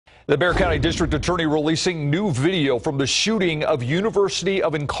The Bexar County District Attorney releasing new video from the shooting of University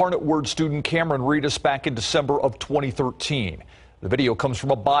of Incarnate Word student Cameron Redus back in December of 2013. The video comes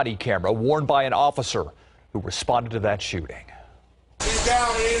from a body camera worn by an officer who responded to that shooting. He's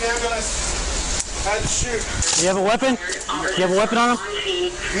down. We need an ambulance. Had to shoot. You have a weapon? You have a weapon on him?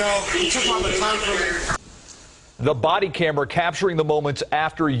 No, he took all the time from me. The body camera capturing the moments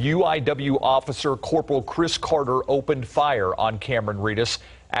after UIW officer Corporal Chris Carter opened fire on Cameron Redus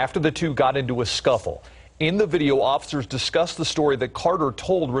after the two got into a scuffle. In the video, officers discussed the story that Carter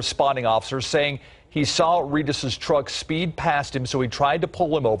told responding officers, saying he saw Redus's truck speed past him, so he tried to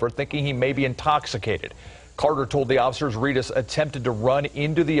pull him over, thinking he may be intoxicated. Carter told the officers Redus attempted to run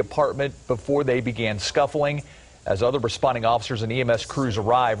into the apartment before they began scuffling. As other responding officers and EMS crews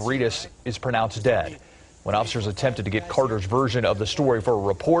arrive, Redus is pronounced dead. When officers attempted to get Carter's version of the story for a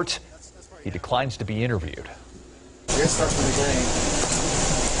report, he declines to be interviewed. It starts with the game.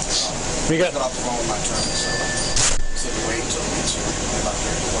 We got Got off the phone with my attorney, so said to wait until we get you in about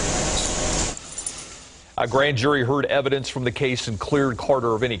 30 to 40 minutes. A grand jury heard evidence from the case and cleared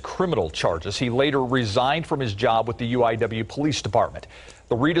Carter of any criminal charges. He later resigned from his job with the UIW Police Department.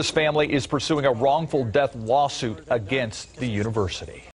 The Redus family is pursuing a wrongful death lawsuit against the university.